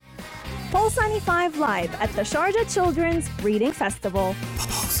Pulse 95 Live at the Sharjah Children's Reading Festival.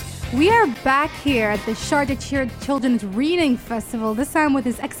 We are back here at the Sharjah Children's Reading Festival, this time with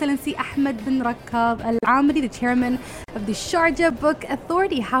His Excellency Ahmed bin Rakkab Al-Amri, the chairman of the Sharjah Book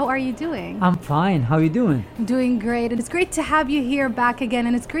Authority. How are you doing? I'm fine. How are you doing? I'm doing great. And it's great to have you here back again.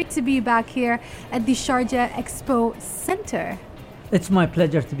 And it's great to be back here at the Sharjah Expo Center. It's my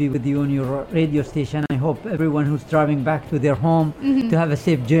pleasure to be with you on your radio station. I hope everyone who's driving back to their home to have a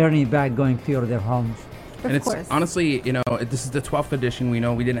safe journey back going to their homes. And it's honestly, this is the 12th edition. We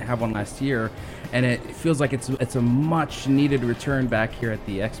know we didn't have one last year, and it feels like it's a much needed return back here at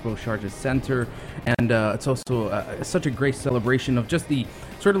the Expo Sharjah Center, and it's also such a great celebration of just the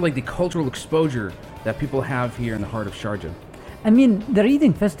sort of like the cultural exposure that people have here in the heart of Sharjah. I mean, the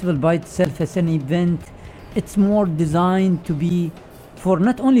Reading Festival by itself as an event, it's more designed to be for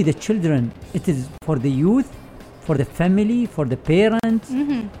not only the children, it is for the youth, for the family, for the parents,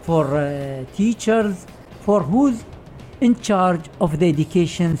 for teachers, for who's in charge of the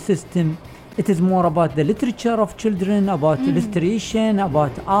education system. It is more about the literature of children, about illustration,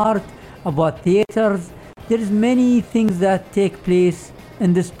 about art, about theaters. There's many things that take place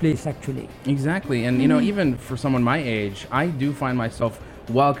in this place actually. Exactly, and even for someone my age, I do find myself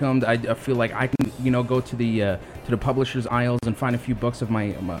welcomed. I feel like I can go to the publisher's aisles and find a few books of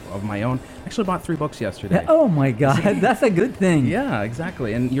my own. I actually bought 3 books yesterday. Oh my God, that's a good thing. Yeah,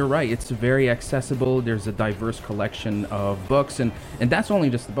 exactly. And you're right, it's very accessible. There's a diverse collection of books, and that's only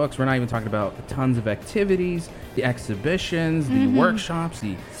just the books. We're not even talking about tons of activities, the exhibitions, the workshops,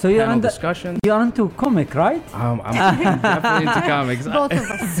 the panel discussions. You're into comic, right? I'm definitely into comics. Both of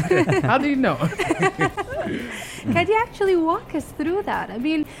us. How do you know? Can you actually walk us through that? I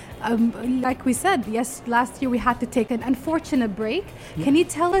mean, like we said, yes, last year we had to take an unfortunate break. Can you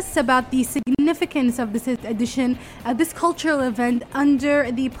tell us about the significance of this edition, this cultural event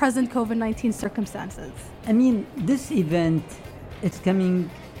under the present COVID-19 circumstances? I mean, this event, it's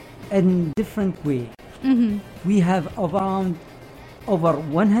coming in different way. We have around over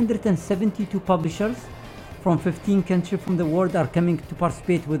 172 publishers from 15 countries from the world are coming to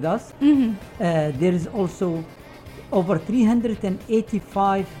participate with us. There is also over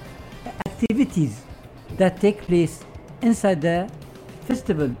 385 activities that take place inside the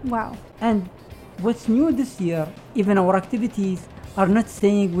festival. Wow. And what's new this year, even our activities are not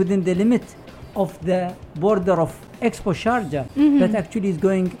staying within the limit of the border of Expo Sharjah, but actually is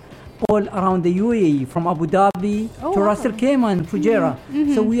going all around the UAE, from Abu Dhabi to Ras Al Khaimah and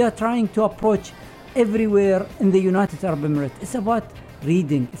Fujairah. So we are trying to approach everywhere in the United Arab Emirates. It's about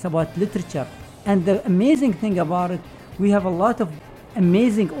reading, it's about literature. And the amazing thing about it, we have a lot of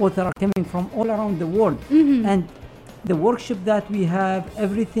amazing authors coming from all around the world. And the workshop that we have,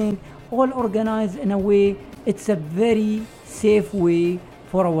 everything, all organized in a way, it's a very safe way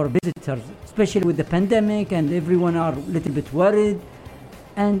for our visitors, especially with the pandemic and everyone are a little bit worried.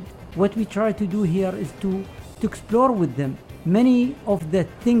 And what we try to do here is to explore with them many of the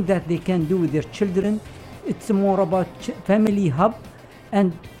things that they can do with their children. It's more about family hub,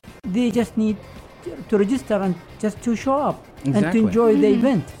 and they just need to register and just to show up and to enjoy the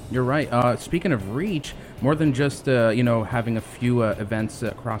event. You're right. Speaking of reach, more than just having a few events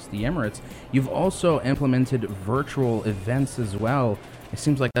across the Emirates, you've also implemented virtual events as well. It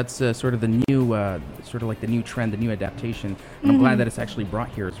seems like that's sort of the new trend, the new adaptation. And I'm glad that it's actually brought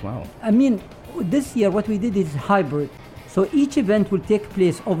here as well. I mean, this year what we did is hybrid. So each event will take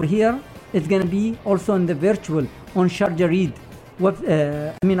place over here. It's going to be also on the virtual on Sharjah Read. Our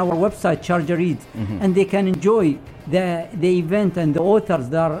website Sharjah Read, and they can enjoy the event and the authors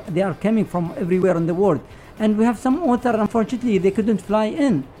they are coming from everywhere in the world. And we have some authors, unfortunately, they couldn't fly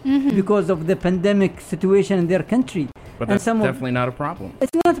in because of the pandemic situation in their country. But that's definitely not a problem.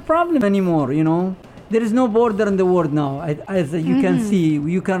 It's not a problem anymore, There is no border in the world now. As you can see,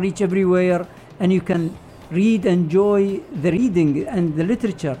 you can reach everywhere, and you can read, enjoy the reading and the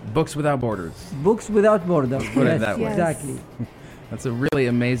literature. Books without borders. Books without borders. Put it that way. Exactly. That's a really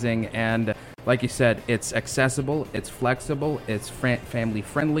amazing, and like you said, it's accessible, it's flexible, it's family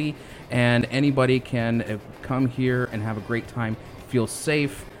friendly, and anybody can come here and have a great time, feel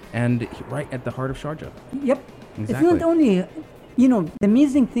safe, and right at the heart of Sharjah. Yep. Exactly. It's not only, the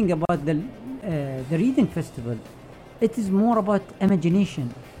amazing thing about the Reading Festival, it is more about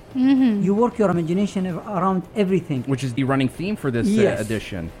imagination. You work your imagination around everything. Which is the running theme for this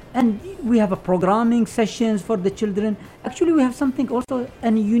edition. And we have a programming sessions for the children. Actually, we have something also,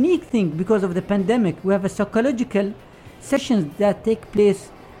 a unique thing because of the pandemic. We have a psychological sessions that take place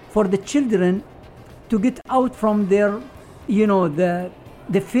for the children to get out from their,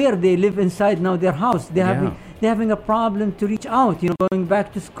 the fear they live inside now their house. they're having a problem to reach out, going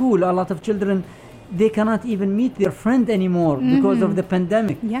back to school. A lot of children, they cannot even meet their friend anymore because of the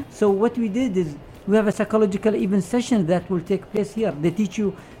pandemic. Yeah. So what we did is we have a psychological even session that will take place here. They teach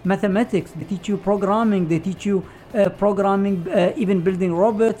you mathematics, they teach you programming, they teach you programming, even building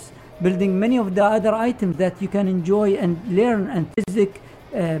robots, building many of the other items that you can enjoy and learn, and physics,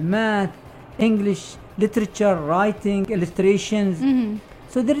 math, English, literature, writing, illustrations.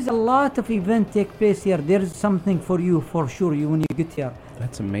 So there is a lot of event take place here. There is something for you for sure when you get here.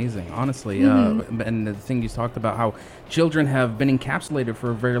 That's amazing, honestly. And the thing you talked about, how children have been encapsulated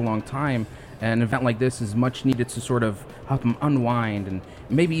for a very long time. An event like this is much needed to sort of help them unwind and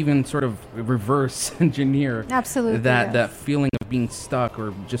maybe even sort of reverse engineer that feeling of being stuck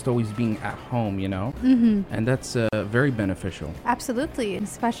or just always being at home, And that's very beneficial. Absolutely,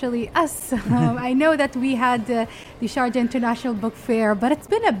 especially us. I know that we had the Sharjah International Book Fair, but it's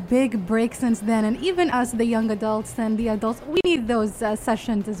been a big break since then. And even us, the young adults and the adults, we need those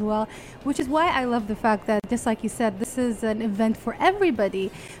sessions as well, which is why I love the fact that, just like you said, this is an event for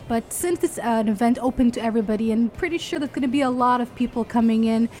everybody. But since it's an event open to everybody, and pretty sure there's going to be a lot of people coming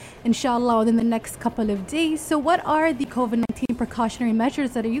in, inshallah, within the next couple of days. So what are the COVID-19 precautionary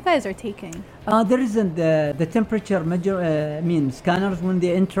measures that you guys are taking? There isn't the temperature measure, scanners when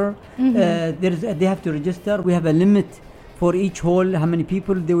they enter. They have to register. We have a limit for each hall, how many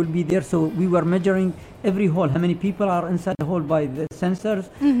people they will be there. So we were measuring every hall, how many people are inside the hall by the sensors.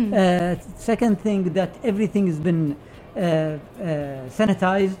 Second thing, that everything has been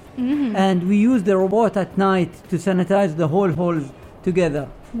sanitized, and we use the robot at night to sanitize the whole halls together.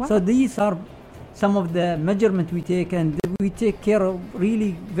 Wow. So these are some of the measurement we take, and we take care of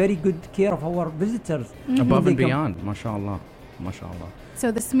really very good care of our visitors. Above and beyond, mashallah. So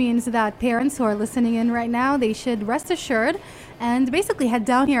this means that parents who are listening in right now, they should rest assured and basically head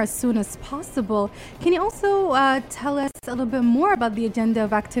down here as soon as possible. Can you also tell us a little bit more about the agenda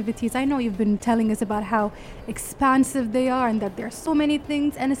of activities? I know you've been telling us about how expansive they are and that there are so many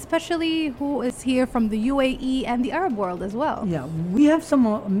things, and especially who is here from the UAE and the Arab world as well. Yeah, we have some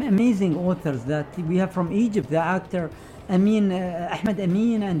amazing authors that we have from Egypt, the actor Ahmed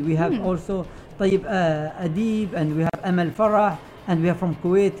Amin, and we have also Tayyib Adib, and we have Amal Farah, and we have from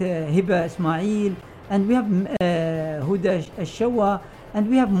Kuwait Hiba Ismail, and we have Huda Al-Shawa, and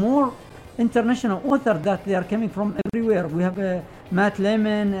we have more international authors that they are coming from everywhere. We have Matt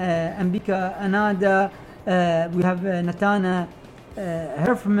Lehman, Ambika Anada, we have Natana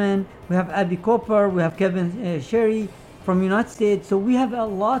Herfman, we have Abby Cooper, we have Kevin Sherry from United States. So we have a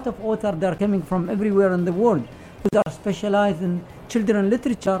lot of authors that are coming from everywhere in the world who are specialized in children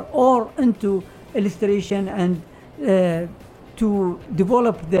literature or into illustration and to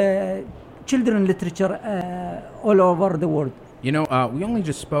develop the children literature all over the world. We only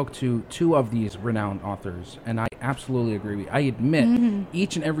just spoke to two of these renowned authors, and I absolutely agree. I admit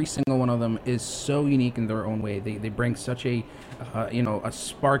each and every single one of them is so unique in their own way. They bring such a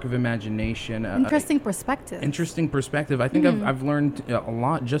spark of imagination. Interesting perspective. I think I've learned a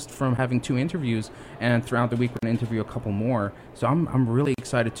lot just from having two interviews, and throughout the week we're going to interview a couple more. So I'm really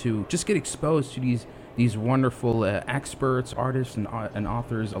excited to just get exposed to these wonderful experts, artists, and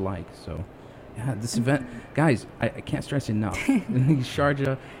authors alike. So. Yeah, this event, guys, I can't stress enough. The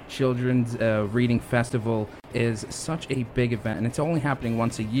Sharjah Children's Reading Festival is such a big event, and it's only happening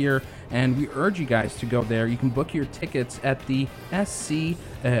once a year, and we urge you guys to go there. You can book your tickets at the scrf.ae,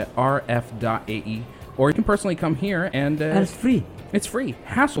 or you can personally come here, and it's free. It's free,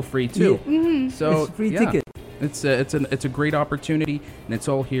 hassle-free too. Yeah. So it's free ticket. It's a great opportunity, and it's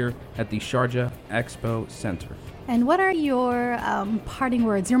all here at the Sharjah Expo Center. And what are your parting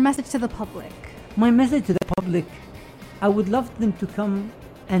words, your message to the public? My message to the public, I would love them to come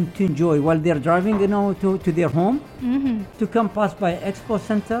and to enjoy while they're driving, to their home, to come pass by Expo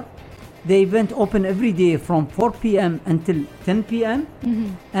Center. The event open every day from 4 p.m. until 10 p.m.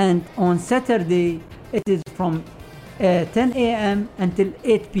 And on Saturday, it is from 10 a.m. until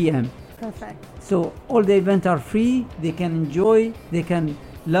 8 p.m. Perfect. So all the events are free. They can enjoy. They can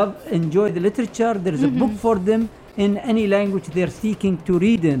enjoy the literature. There is a book for them in any language they're seeking to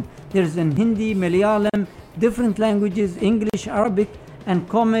read in. There's in Hindi, Malayalam, different languages, English, Arabic, and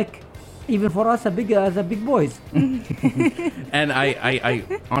comic, even for us as big boys. And I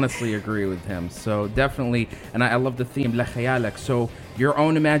honestly agree with him. So definitely, and I love the theme, La Khayalak. So your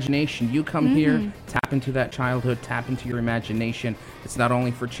own imagination, you come here, tap into that childhood, tap into your imagination. It's not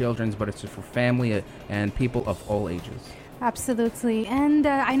only for children, but it's for family and people of all ages. Absolutely. And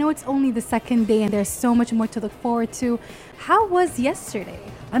I know it's only the second day and there's so much more to look forward to. How was yesterday?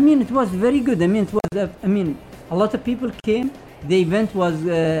 It was very good. It was, a lot of people came. The event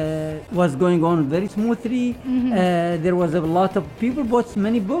was going on very smoothly. There was a lot of people bought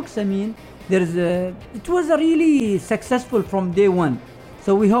many books. I mean, it was a really successful from day one.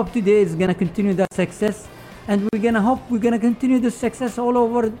 So we hope today is gonna continue that success, and we're gonna continue the success all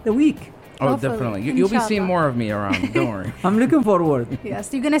over the week. Oh, Hopefully. definitely. You'll be seeing Inshallah. more of me around. Don't worry. I'm looking forward.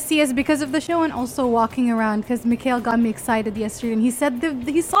 Yes, you're gonna see us because of the show and also walking around because Mikhail got me excited yesterday and he said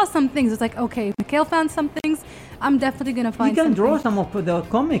he saw some things. It's like, okay, Mikhail found some things. I'm definitely gonna find. You can draw something. some of the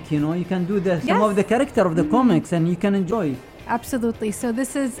comic. You can do some Yes. of the character of the comics, and you can enjoy. Absolutely. So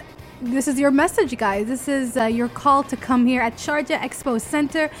this is your message, guys. This is your call to come here at Sharjah Expo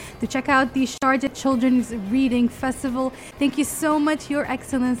Center to check out the Sharjah Children's Reading Festival. Thank you so much, Your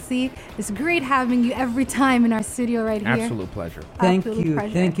Excellency. It's great having you every time in our studio right here. Absolute pleasure. Thank Absolute you.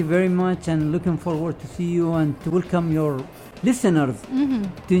 pleasure. Thank you very much, and looking forward to see you and to welcome your listeners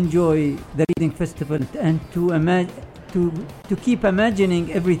to enjoy the reading festival and to keep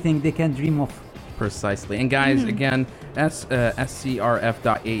imagining everything they can dream of. Precisely. And guys, again,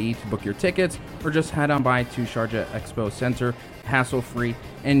 scrf.ae to book your tickets, or just head on by to Sharjah Expo Center, hassle-free.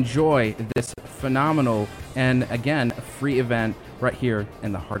 Enjoy this phenomenal and, again, free event right here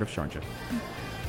in the heart of Sharjah.